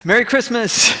Merry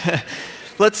Christmas.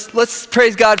 Let's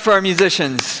praise God for our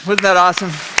musicians. Wasn't that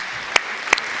awesome?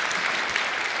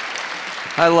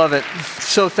 I love it.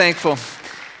 So thankful.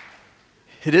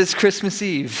 It is Christmas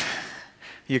Eve.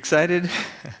 You excited?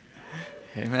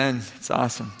 Amen. It's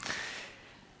awesome.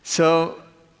 So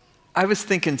I was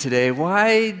thinking today,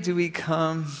 why do we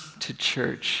come to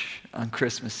church on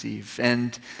Christmas Eve?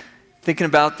 And thinking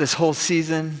about this whole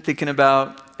season, thinking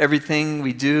about everything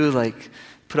we do, like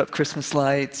put up Christmas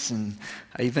lights, and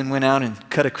I even went out and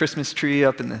cut a Christmas tree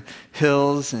up in the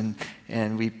hills, and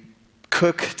we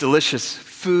cook delicious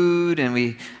food, and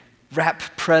we wrap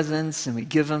presents, and we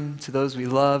give them to those we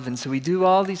love, and so we do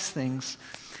all these things.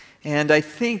 And I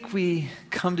think we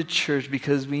come to church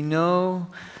because we know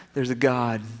there's a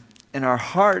God, and our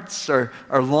hearts are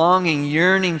longing,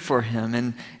 yearning for Him,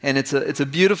 and it's a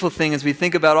beautiful thing as we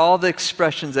think about all the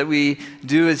expressions that we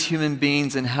do as human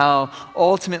beings, and how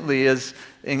ultimately, as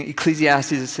in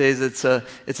Ecclesiastes it says, it's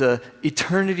a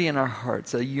eternity in our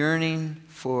hearts, a yearning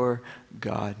for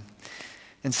God.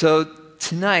 And so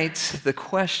tonight, the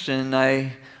question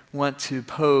I want to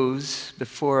pose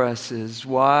before us is,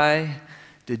 why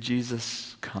did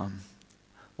Jesus come?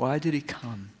 Why did He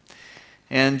come?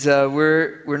 And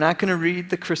we're not going to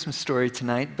read the Christmas story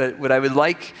tonight, but what I would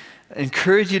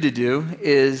encourage you to do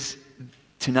is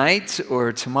tonight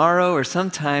or tomorrow or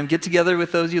sometime, get together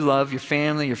with those you love, your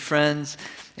family, your friends,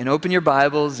 and open your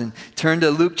Bibles and turn to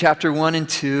Luke chapter 1 and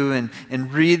 2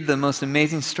 and read the most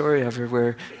amazing story ever,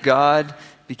 where God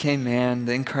became man,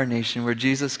 the incarnation, where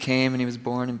Jesus came and He was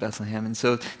born in Bethlehem. And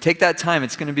so take that time.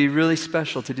 It's going to be really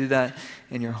special to do that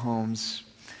in your homes.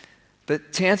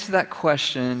 But to answer that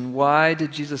question, why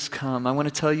did Jesus come? I want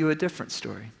to tell you a different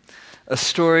story, a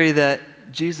story that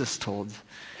Jesus told.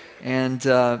 And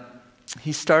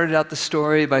He started out the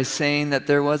story by saying that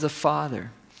there was a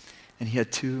father, and he had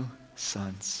two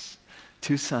sons,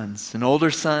 an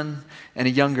older son and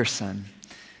a younger son.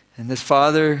 And this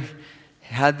father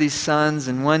had these sons,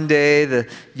 and one day the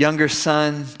younger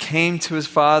son came to his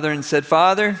father and said,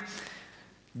 "Father,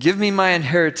 give me my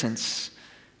inheritance."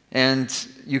 And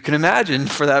you can imagine,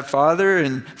 for that father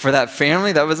and for that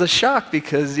family, that was a shock,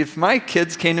 because if my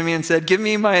kids came to me and said, "Give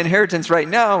me my inheritance right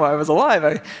now," while I was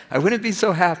alive, I wouldn't be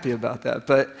so happy about that.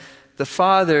 But the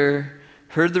father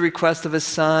heard the request of his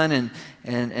son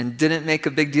and didn't make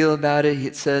a big deal about it.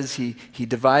 It says he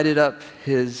divided up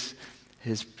his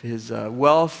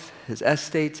wealth, his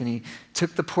estates, and he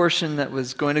took the portion that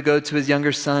was going to go to his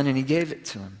younger son, and he gave it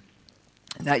to him.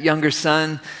 And that younger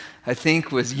son, I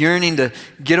think, was yearning to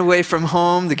get away from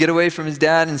home, to get away from his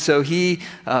dad, and so he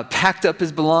packed up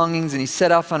his belongings and he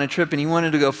set off on a trip, and he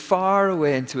wanted to go far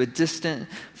away into a distant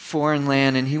foreign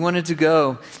land, and he wanted to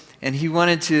go and he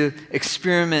wanted to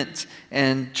experiment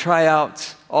and try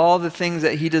out all the things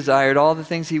that he desired, all the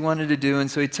things he wanted to do. And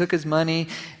so he took his money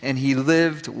and he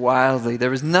lived wildly.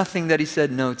 There was nothing that he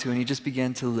said no to, and he just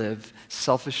began to live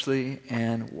selfishly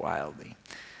and wildly.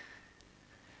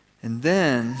 And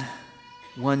then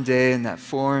one day in that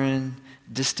foreign,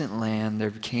 distant land, there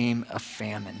became a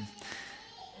famine.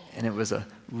 And it was a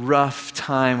rough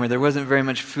time where there wasn't very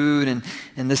much food,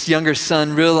 and this younger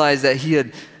son realized that he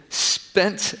had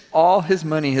spent all his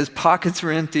money. His pockets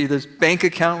were empty, his bank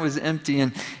account was empty,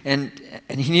 and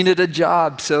he needed a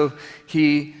job. So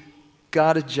he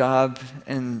got a job,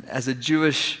 and as a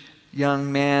Jewish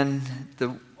young man,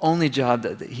 the only job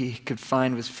that he could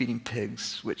find was feeding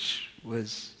pigs, which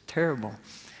was terrible.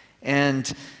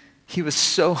 And he was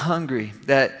so hungry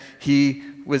that he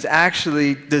was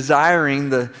actually desiring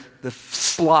the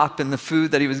slop and the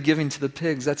food that he was giving to the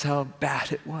pigs. That's how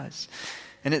bad it was.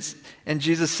 And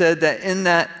Jesus said that in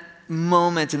that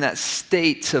moment, in that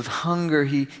state of hunger,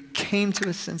 he came to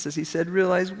his senses. He said,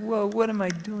 "Whoa, what am I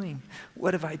doing?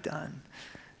 What have I done?"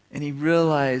 And he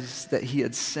realized that he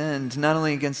had sinned, not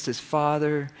only against his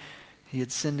father, he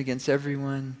had sinned against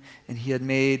everyone, and he had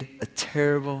made a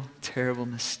terrible, terrible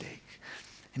mistake.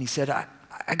 And he said,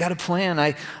 I got a plan.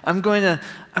 I'm going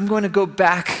to go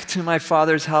back to my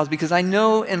father's house, because I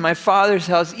know in my father's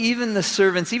house, even the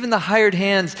servants, even the hired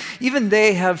hands, even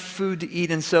they have food to eat.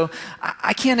 And so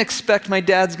I can't expect my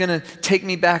dad's going to take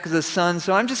me back as a son.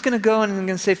 So I'm just going to go and I'm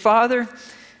going to say, "Father,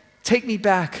 take me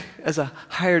back as a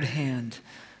hired hand,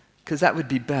 because that would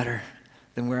be better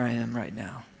than where I am right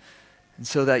now." And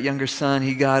so that younger son,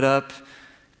 he got up,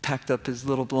 packed up his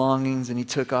little belongings, and he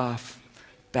took off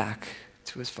back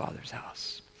to his father's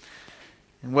house.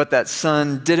 And what that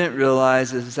son didn't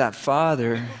realize is that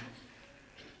father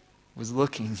was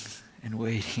looking and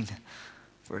waiting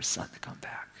for his son to come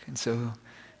back. And so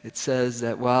it says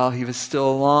that while he was still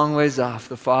a long ways off,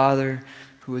 the father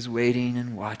who was waiting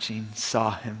and watching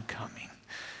saw him coming.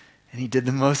 And he did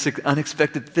the most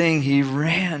unexpected thing. He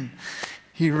ran.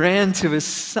 He ran to his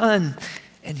son,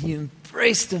 and he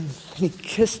embraced him, and he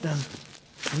kissed him,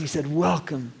 and he said,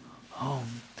 "Welcome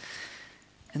home."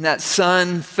 And that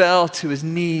son fell to his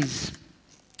knees,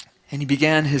 and he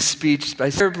began his speech by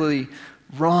terribly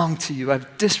wrong to you.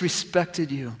 I've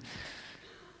disrespected you.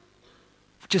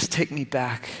 Just take me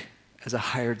back as a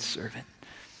hired servant.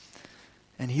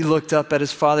 And he looked up at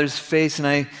his father's face, and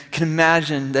I can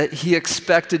imagine that he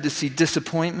expected to see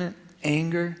disappointment,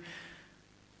 anger,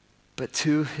 but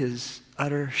to his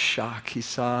utter shock, he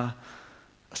saw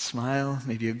a smile,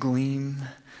 maybe a gleam,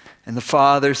 and the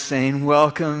father saying,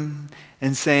 "Welcome,"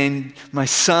 and saying, "My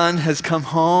son has come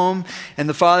home." And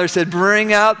the father said,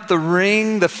 "Bring out the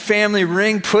ring, the family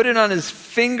ring, put it on his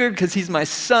finger because he's my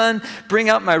son. Bring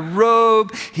out my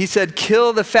robe." He said,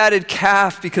 "Kill the fatted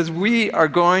calf because we are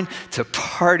going to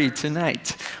party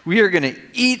tonight. We are going to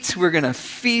eat, we're going to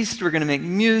feast, we're going to make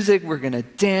music, we're going to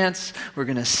dance, we're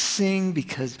going to sing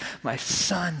because my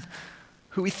son,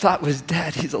 who we thought was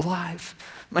dead, he's alive.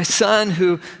 My son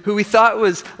who we thought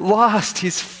was lost,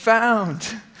 he's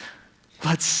found.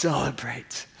 Let's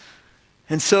celebrate."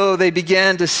 And so they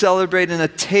began to celebrate, and a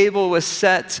table was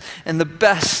set, and the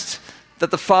best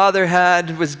that the father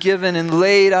had was given and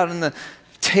laid out on the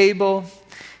table,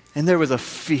 and there was a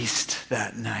feast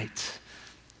that night.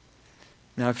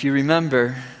 Now, if you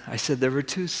remember, I said there were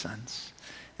two sons,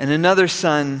 and another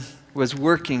son was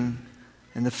working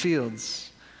in the fields,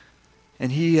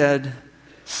 and he had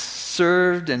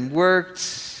served and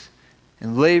worked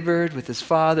and labored with his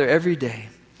father every day.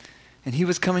 And he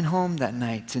was coming home that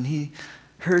night, and he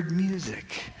heard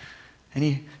music, and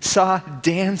he saw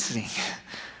dancing.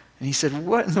 And he said,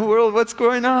 "What in the world, what's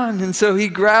going on?" And so he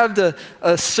grabbed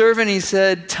a servant, he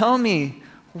said, "Tell me,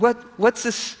 what's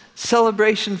this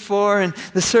celebration for?" And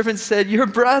the servant said, "Your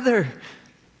brother,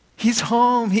 he's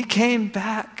home, he came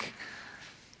back."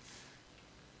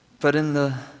 But in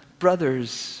the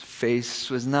brother's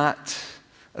face was not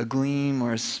a gleam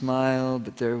or a smile,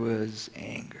 but there was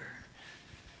anger.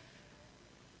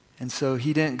 And so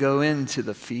he didn't go into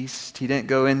the feast. He didn't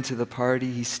go into the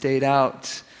party. He stayed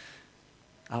outside.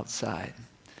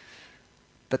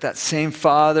 But that same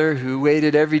father who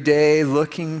waited every day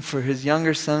looking for his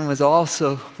younger son was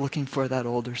also looking for that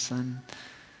older son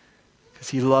because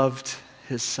he loved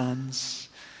his sons.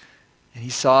 And he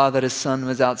saw that his son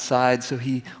was outside, so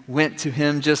he went to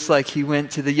him just like he went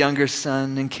to the younger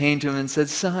son and came to him and said,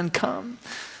 "Son,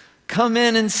 come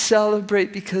in and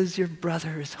celebrate because your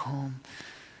brother is home."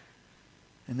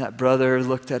 And that brother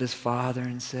looked at his father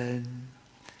and said,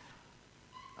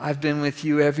 "I've been with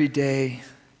you every day.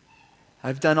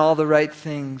 I've done all the right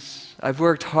things. I've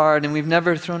worked hard, and we've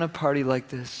never thrown a party like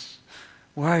this.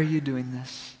 Why are you doing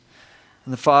this?"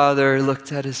 And the father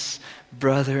looked at his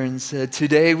brother and said,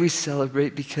 "Today we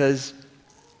celebrate because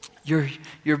your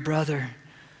brother,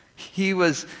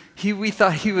 we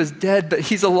thought he was dead, but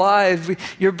he's alive.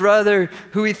 Your brother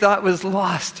who we thought was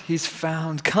lost, he's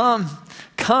found. Come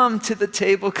to the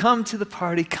table, come to the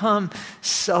party, come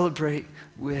celebrate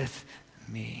with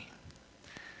me."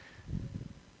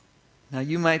 Now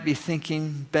you might be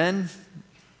thinking, "Ben,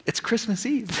 it's Christmas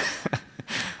Eve.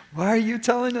 Why are you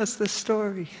telling us this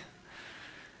story?"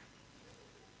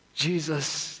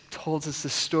 Jesus told us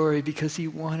this story because he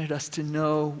wanted us to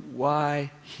know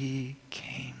why he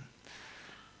came.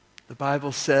 The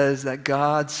Bible says that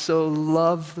God so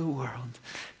loved the world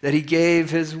that he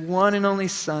gave his one and only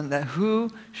Son, that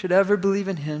who should ever believe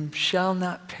in him shall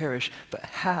not perish, but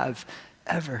have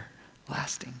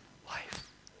everlasting life.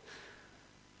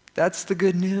 That's the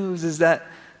good news, is that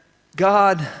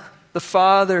God, the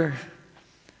Father,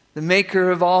 the maker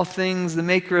of all things, the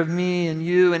maker of me and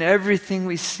you and everything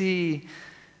we see,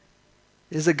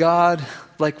 is a God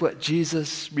like what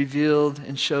Jesus revealed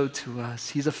and showed to us.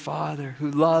 He's a Father who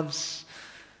loves,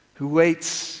 who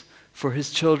waits for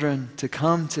his children to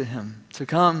come to him, to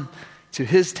come to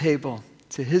his table,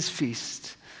 to his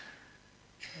feast.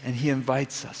 And he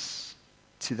invites us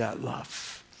to that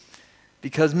love.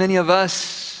 Because many of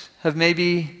us have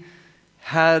maybe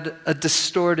had a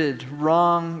distorted,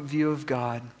 wrong view of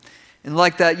God. And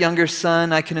like that younger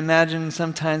son, I can imagine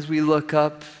sometimes we look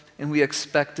up and we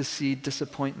expect to see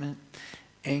disappointment,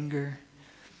 anger.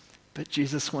 But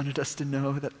Jesus wanted us to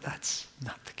know that that's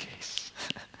not the case.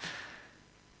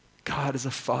 God is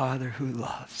a Father who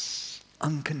loves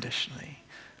unconditionally,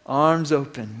 arms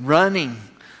open, running,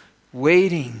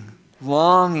 waiting,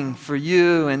 longing for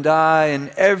you and I and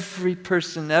every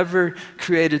person ever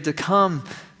created to come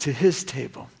to his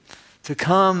table, to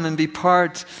come and be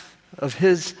part of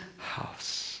his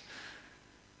house.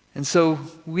 And so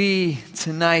we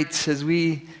tonight, as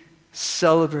we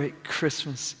celebrate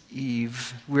Christmas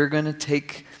Eve, we're going to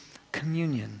take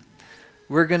communion.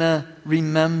 We're going to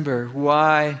remember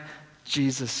why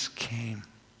Jesus came.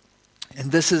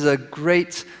 And this is a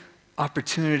great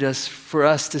opportunity for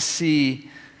us to see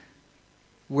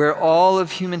where all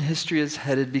of human history is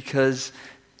headed, because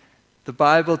the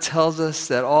Bible tells us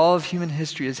that all of human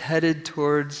history is headed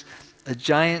towards a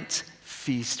giant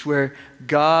feast where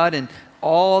God and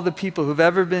all the people who've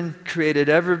ever been created,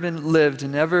 ever been lived,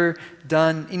 and ever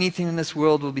done anything in this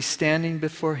world will be standing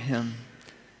before him.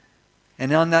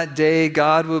 And on that day,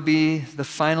 God will be the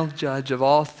final judge of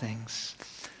all things.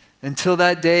 Until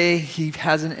that day, he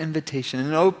has an invitation,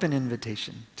 an open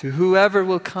invitation to whoever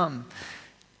will come,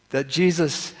 that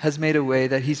Jesus has made a way,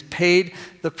 that he's paid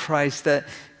the price, that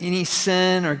any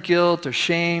sin or guilt or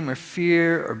shame or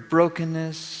fear or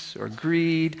brokenness or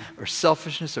greed or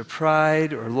selfishness or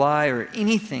pride or lie or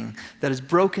anything that is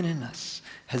broken in us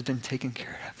has been taken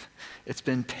care of. It's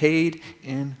been paid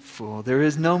in full. There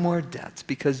is no more debt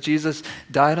because Jesus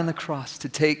died on the cross to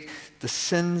take the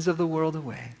sins of the world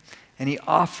away. And he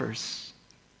offers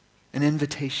an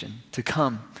invitation to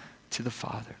come to the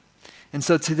Father. And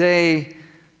so today,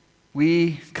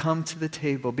 we come to the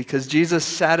table because Jesus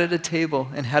sat at a table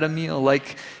and had a meal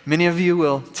like many of you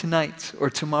will tonight or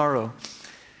tomorrow.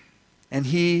 And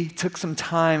he took some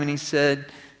time and he said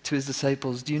to his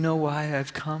disciples, "Do you know why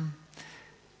I've come?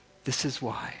 This is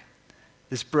why.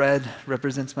 This bread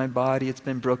represents my body. It's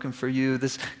been broken for you.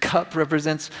 This cup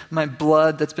represents my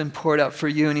blood that's been poured out for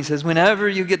you." And he says, whenever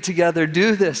you get together,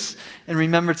 do this and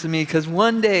remember to me, because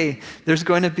one day there's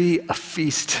going to be a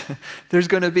feast. There's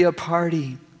going to be a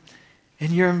party. And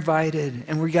you're invited,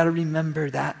 and we got to remember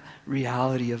that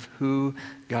reality of who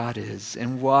God is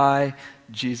and why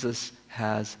Jesus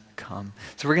has come.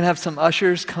 So we're going to have some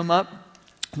ushers come up.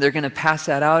 They're going to pass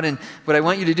that out, and what I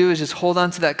want you to do is just hold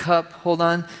on to that cup, hold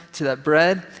on to that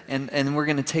bread, and we're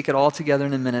going to take it all together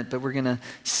in a minute, but we're going to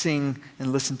sing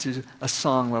and listen to a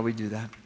song while we do that.